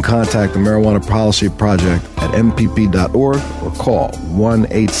 you can contact the Marijuana Policy Project at mpp.org or call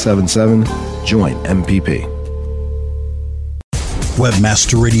 1-877-JOIN-MPP.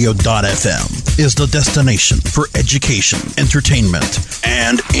 Webmasterradio.fm is the destination for education, entertainment,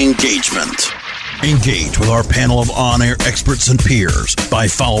 and engagement. Engage with our panel of on-air experts and peers by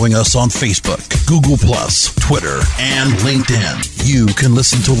following us on Facebook, Google+, Twitter, and LinkedIn. You can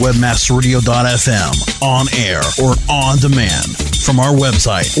listen to webmasterradio.fm on air or on demand from our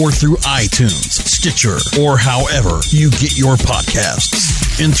website or through iTunes, Stitcher, or however you get your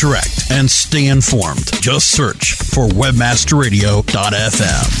podcasts. Interact and stay informed. Just search for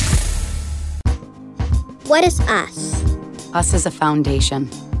webmasterradio.fm. What is us? Us is a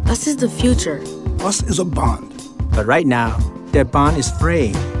foundation. Us is the future. Us is a bond. But right now, that bond is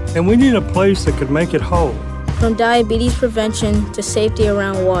fraying. And we need a place that could make it whole. From diabetes prevention to safety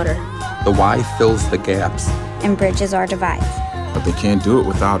around water. The why fills the gaps. And bridges our divides. But they can't do it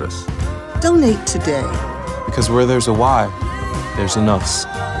without us. Donate today. Because where there's a why, there's an us.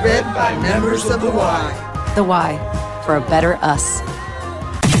 Read by members of the Y. The Y, for a better us.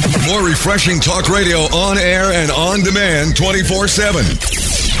 More refreshing talk radio on air and on demand 24/7.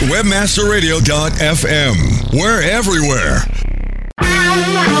 Webmasterradio.fm. We're everywhere.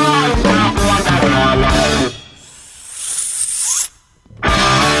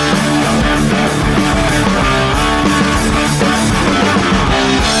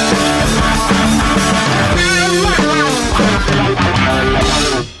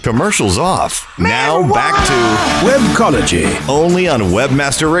 Commercials off. Now back to Webcology, only on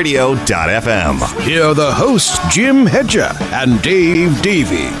webmasterradio.fm. Here are the hosts, Jim Hedger and Dave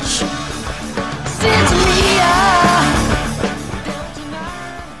Davies.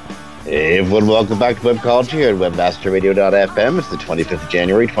 Hey everyone, welcome back to Webcology here at webmasterradio.fm. It's the 25th of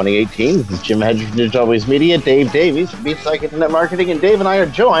January, 2018. This is Jim Hedger from Digital Always Media, Dave Davies from BeatSpsych Internet Marketing, and Dave and I are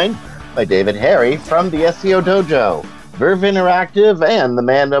joined by David Harry from the SEO Dojo, Verve Interactive, and the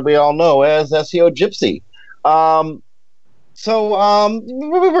man that we all know as SEO Gypsy. You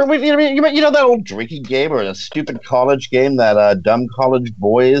know that old drinking game or the stupid college game that dumb college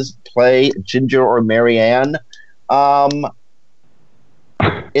boys play, Ginger or Marianne?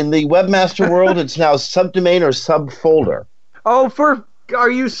 In the webmaster world, it's now subdomain or subfolder. Oh, are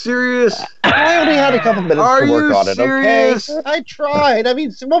you serious? I only had a couple minutes to work on it, serious? okay? I tried. I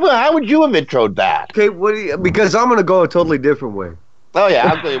mean, how would you have introed that? Okay, because I'm going to go a totally different way. Oh,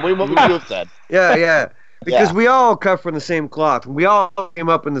 yeah. What would you have said? Yeah. Because we all cut from the same cloth. We all came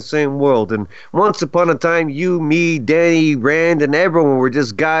up in the same world. And once upon a time, you, me, Danny, Rand, and everyone were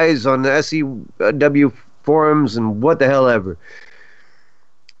just guys on the SEW forums and what the hell ever.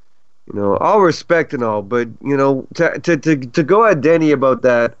 You know, all respect and all, but you know, to go at Denny about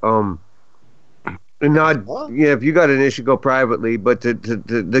that, and not, if you got an issue, go privately. But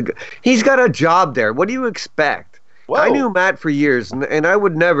he's got a job there. What do you expect? Whoa. I knew Matt for years, and I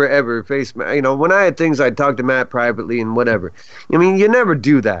would never ever face Matt. You know, when I had things, I'd talk to Matt privately and whatever. I mean, you never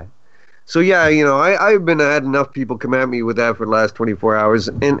do that. So yeah, you know, I've had enough people come at me with that for the last 24 hours,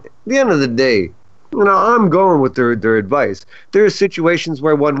 and at the end of the day, you know, I'm going with their advice. There are situations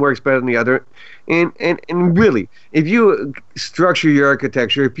where one works better than the other. And really, if you structure your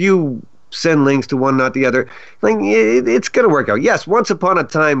architecture, if you send links to one, not the other, like it's going to work out. Yes, once upon a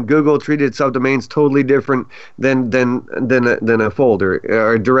time, Google treated subdomains totally different than a folder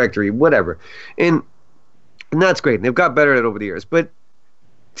or a directory, whatever. And that's great. And they've got better at it over the years. But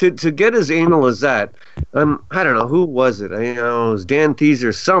to get as anal as that, I don't know, who was it? It was Dan Thies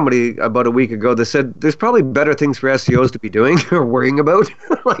or somebody about a week ago that said there's probably better things for SEOs to be doing or worrying about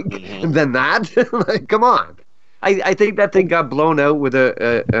than that. Like, come on. I think that thing got blown out with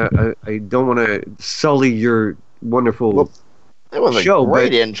I don't want to sully your wonderful it was show, a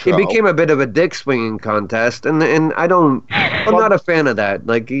great but intro. It became a bit of a dick swinging contest, and I'm not a fan of that.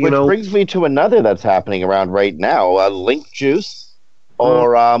 Like, which brings me to another that's happening around right now, Link Juice.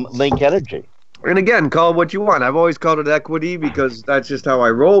 Or Link Energy. And again, call it what you want. I've always called it equity because that's just how I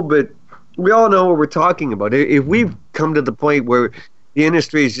roll, but we all know what we're talking about. If we've come to the point where the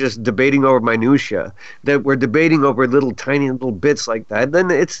industry is just debating over minutia, that we're debating over tiny little bits like that, then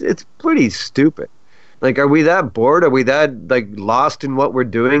it's pretty stupid. Like, are we that bored? Are we that lost in what we're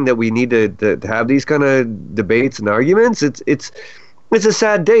doing that we need to have these kind of debates and arguments? It's a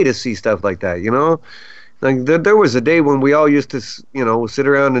sad day to see stuff like that, you know? Like, there was a day when we all used to, sit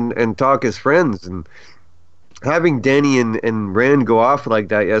around and talk as friends, and having Danny and Rand go off like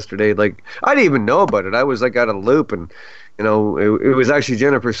that yesterday, like, I didn't even know about it. I was, out of loop, and, it was actually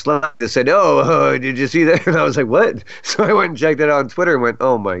Jennifer Slack that said, oh, did you see that? And I was like, what? So I went and checked it out on Twitter and went,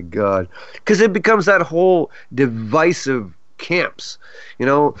 oh, my God. Because it becomes that whole divisive camps.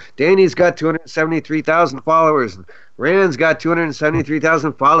 Danny's got 273,000 followers, and Rand's got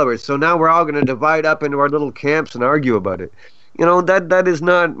 273,000 followers, so now we're all going to divide up into our little camps and argue about it. That is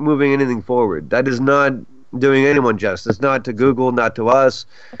not moving anything forward. That is not doing anyone justice, not to Google, not to us.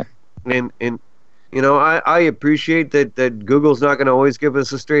 And You know, I appreciate that Google's not going to always give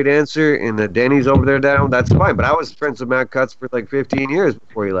us a straight answer, and that Danny's over there down. That's fine. But I was friends with Matt Cutts for like 15 years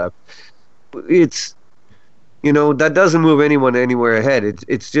before he left. It's, you know, that doesn't move anyone anywhere ahead.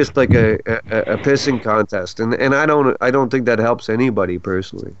 It's just like a pissing contest, and I don't think that helps anybody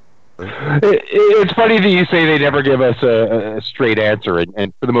personally. It's funny that you say they never give us a straight answer,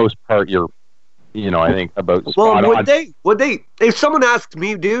 and for the most part, I think about spot on. Would they? If someone asked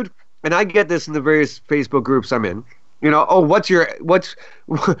me, dude. And I get this in the various Facebook groups I'm in. You know, what's your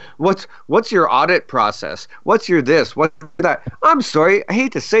audit process? What's your this? What's that? I'm sorry, I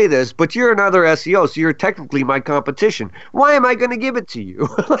hate to say this, but you're another SEO, so you're technically my competition. Why am I going to give it to you?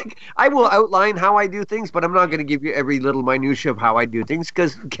 Like, I will outline how I do things, but I'm not going to give you every little minutia of how I do things,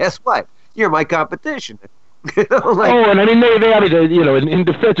 because guess what? You're my competition. And I mean, they have to, in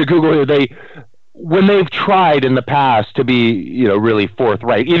defense of Google, when they've tried in the past to be, really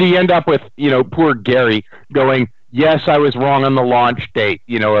forthright, you end up with, poor Gary going, yes, I was wrong on the launch date,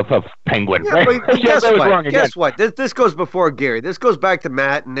 of Penguin. Yeah, right? but guess what? This goes before Gary. This goes back to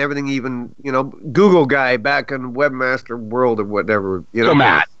Matt and everything, even, Google guy back in Webmaster World or whatever. So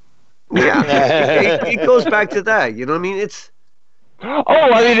Matt. Yeah. it goes back to that. You know what I mean? It's...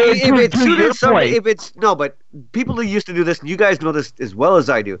 but people who used to do this, and you guys know this as well as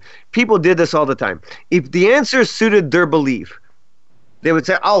I do, people did this all the time. If the answer suited their belief, they would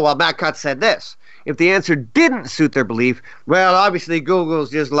say, oh, well, Matt Cutts said this. If the answer didn't suit their belief, well, obviously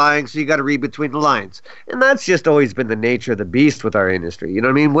Google's just lying, so you got to read between the lines. And that's just always been the nature of the beast with our industry. You know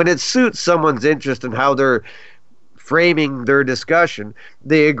what I mean? When it suits someone's interest and how they're framing their discussion,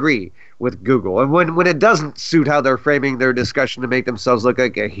 they agree with Google. And when it doesn't suit how they're framing their discussion to make themselves look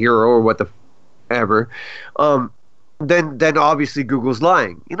like a hero or whatever, then obviously Google's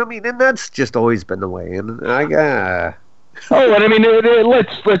lying. You know what I mean? And that's just always been the way. And and I mean,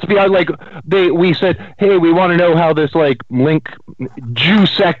 let's be honest. Like we said, hey, we want to know how this link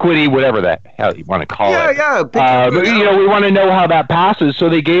juice equity, whatever that hell you want to call it. We want to know how that passes. So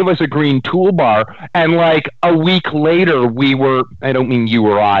they gave us a green toolbar, and a week later, we were. I don't mean you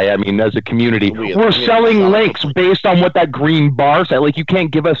or I mean as a community, we're selling links based on what that green bar said. You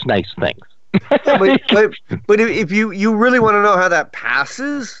can't give us nice things. but if you really want to know how that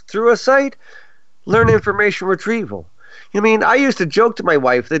passes through a site, learn information retrieval. I mean, I used to joke to my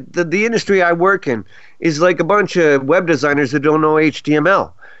wife that the industry I work in is like a bunch of web designers who don't know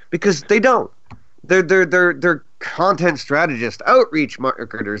HTML, because they don't. They're content strategists, outreach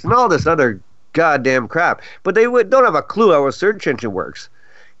marketers, and all this other goddamn crap. But they don't have a clue how a search engine works.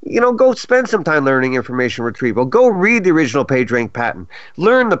 Go spend some time learning information retrieval. Go read the original PageRank patent.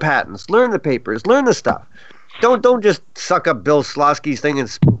 Learn the patents. Learn the papers. Learn the stuff. Don't just suck up Bill Slosky's thing and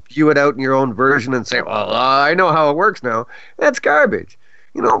spew it out in your own version and say, well, I know how it works now. That's garbage.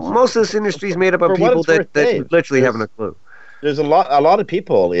 Most of this industry is made up of people that literally haven't a clue. There's a lot of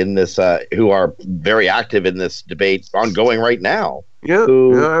people in this who are very active in this debate ongoing right now. Yeah,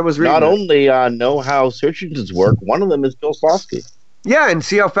 I was reading not only know how search engines work, one of them is Bill Slosky. Yeah, and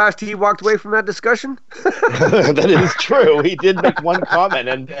see how fast he walked away from that discussion? That is true. He did make one comment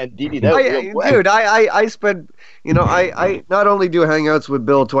and DD'd out real quick. Dude, I spend, I not only do hangouts with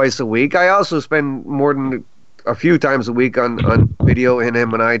Bill twice a week, I also spend more than a few times a week on video, and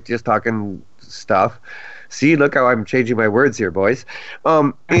him and I just talking stuff. See, look how I'm changing my words here, boys.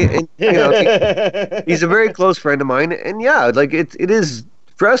 He's a very close friend of mine, and yeah, it is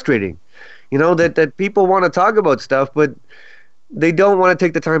frustrating, that people want to talk about stuff, but they don't want to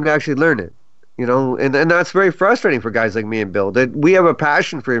take the time to actually learn it, and that's very frustrating for guys like me and Bill, that we have a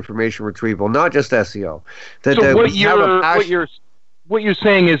passion for information retrieval, not just SEO. What you're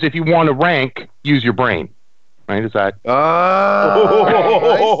saying is, if you want to rank, use your brain, right? Is that? I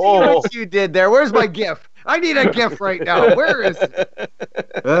see what you did there. Where's my GIF? I need a GIF right now. Where is it?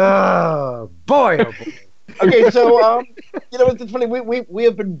 Oh boy. Okay, so it's funny. We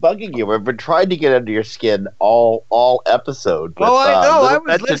have been bugging you. We've been trying to get under your skin all episode. With, I know. I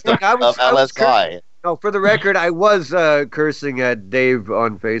was listening. I was LSI. No, for the record, I was cursing at Dave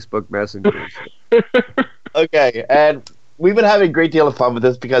on Facebook Messenger. Okay, and we've been having a great deal of fun with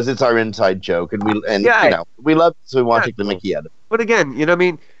this because it's our inside joke, and we love it, so we want to take the mickey out of it. But again,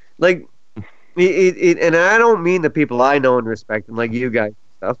 and I don't mean the people I know and respect, and like you guys.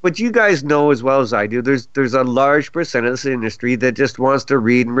 But you guys know as well as I do, there's a large percent of this industry that just wants to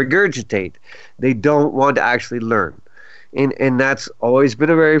read and regurgitate. They don't want to actually learn. And that's always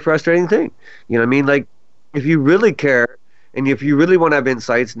been a very frustrating thing. You know what I mean? If you really care, and if you really want to have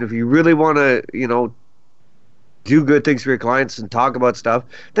insights, and if you really want to, do good things for your clients and talk about stuff,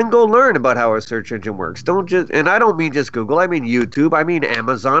 then go learn about how a search engine works. Don't just, and I don't mean just Google, I mean YouTube, I mean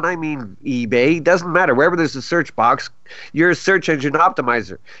Amazon, I mean eBay. It doesn't matter. Wherever there's a search box, you're a search engine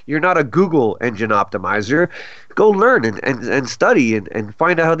optimizer. You're not a Google engine optimizer. Go learn and study and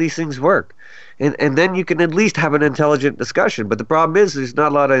find out how these things work. And then you can at least have an intelligent discussion. But the problem is there's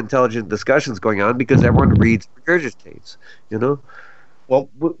not a lot of intelligent discussions going on because everyone reads and regurgitates, you know? Well,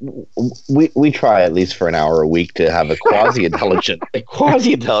 we try at least for an hour a week to have a quasi-intelligent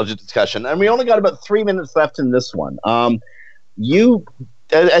discussion, and we only got about 3 minutes left in this one. You,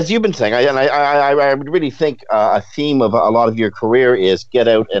 as you've been saying, I would really think a theme of a lot of your career is get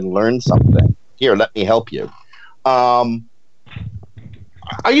out and learn something. Here, let me help you. Are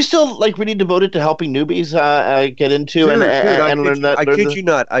you still really devoted to helping newbies get into and learn that?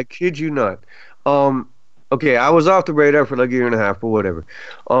 I kid you not. Okay, I was off the radar for like a year and a half, but whatever.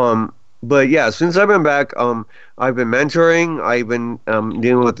 But yeah, since I've been back, I've been mentoring. I've been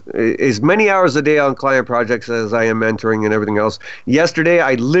dealing with as many hours a day on client projects as I am mentoring and everything else. Yesterday,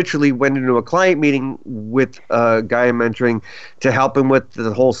 I literally went into a client meeting with a guy I'm mentoring to help him with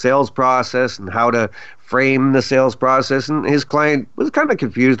the whole sales process and how to frame the sales process. And his client was kind of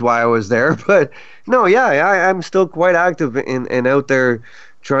confused why I was there. But no, yeah, I'm still quite active and out there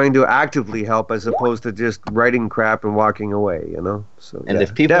trying to actively help as opposed to just writing crap and walking away, you know. So, and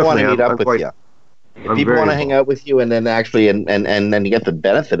if people want to meet up with you, if people want to hang out with you and then actually and then you get the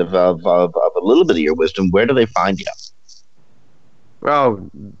benefit of a little bit of your wisdom, where do they find you? Well,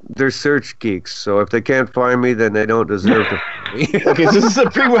 they're search geeks, so if they can't find me, then they don't deserve to find me. Okay, so this is a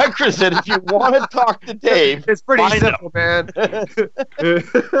prerequisite. If you want to talk to Dave, it's pretty simple, man.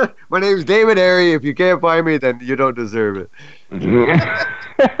 My name's David Harry. If you can't find me, then you don't deserve it.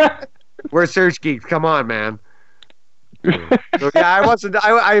 We're search geeks. Come on, man. So, yeah,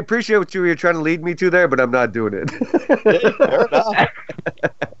 I appreciate what you were trying to lead me to there, but I'm not doing it. Fair enough.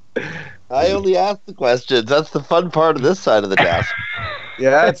 I only ask the questions. That's the fun part of this side of the desk.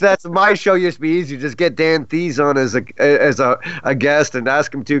 Yeah, that's my show. Used to be easy. Just get Dan Thies on as a guest and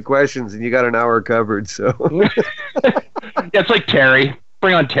ask him 2 questions, and you got an hour covered. So it's like Terry.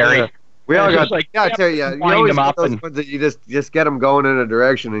 Bring on Terry. Yeah. We all got Terry. Yeah, you always get those ones that you just get them going in a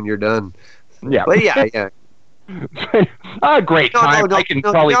direction, and you're done. Yeah, but yeah. Great time. I can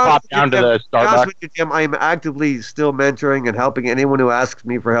probably pop down to the Starbucks. With you, Jim, I'm actively still mentoring and helping anyone who asks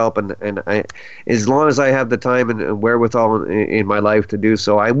me for help, and I, as long as I have the time and wherewithal in my life to do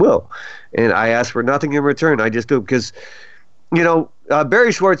so, I will. And I ask for nothing in return. I just do it because, you know,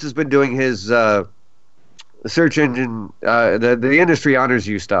 Barry Schwartz has been doing his search engine, the industry honors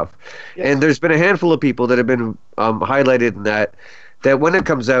you stuff, and there's been a handful of people that have been highlighted in that when it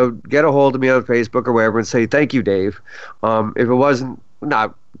comes out, get a hold of me on Facebook or wherever and say, thank you, Dave. If it wasn't,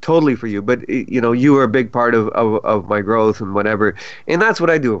 not totally for you, but you know, you were a big part of my growth and whatever. And that's what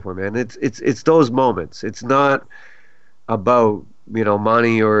I do it for, man. It's those moments. It's not about, you know,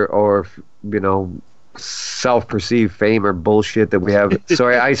 money or you know, self-perceived fame or bullshit that we have. So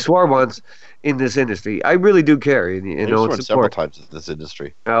I swore once in this industry. I really do care. You know, it's several times in this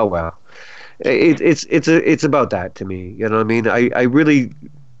industry. Oh, wow. It's about that to me. You know what I mean? I really,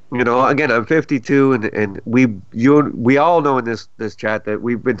 you know, again, I'm 52 and we all know in this chat that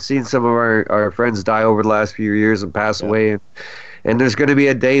we've been seeing some of our friends die over the last few years and pass away, and there's going to be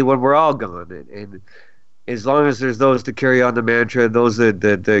a day when we're all gone, and as long as there's those to carry on the mantra, those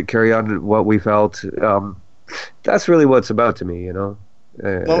that carry on what we felt, that's really what it's about to me, you know.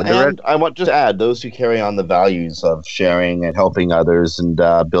 Well, and I want to add those who carry on the values of sharing and helping others and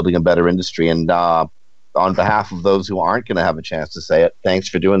building a better industry. And on behalf of those who aren't going to have a chance to say it, thanks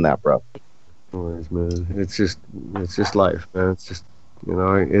for doing that, bro. Always, man. It's just life, man. It's just, you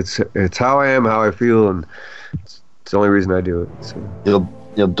know, it's how I am, how I feel, and it's the only reason I do it. So.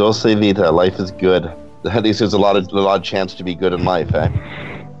 You'll dulce vita. Life is good. At least there's a lot of chance to be good in life, eh?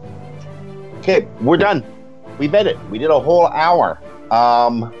 Okay, we're done. We made it. We did a whole hour.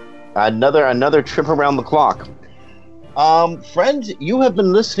 Another trip around the clock. Friends, you have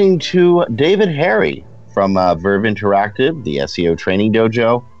been listening to David Harry from Verve Interactive, the SEO Training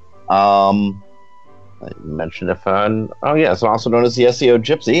Dojo. I mentioned it on. Oh yeah, it's also known as the SEO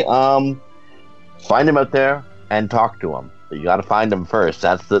Gypsy. Find him out there and talk to him. But you got to find him first.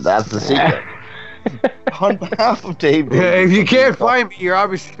 That's the secret. On behalf of Dave, if you can't find me, you're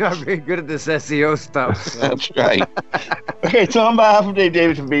obviously not very good at this SEO stuff. So. That's right. Okay, so on behalf of Dave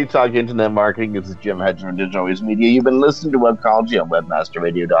Davis from Beanstalk Internet Marketing, this is Jim Hedger from Digital Always Media. You've been listening to Webcology on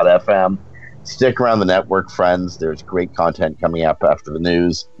webmasterradio.fm. Stick around the network, friends. There's great content coming up after the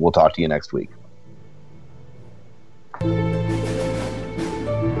news. We'll talk to you next week.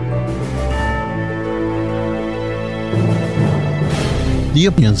 The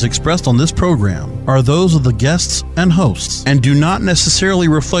opinions expressed on this program are those of the guests and hosts and do not necessarily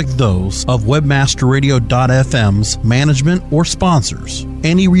reflect those of WebmasterRadio.fm's management or sponsors.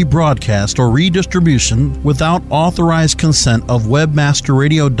 Any rebroadcast or redistribution without authorized consent of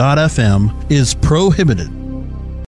WebmasterRadio.fm is prohibited.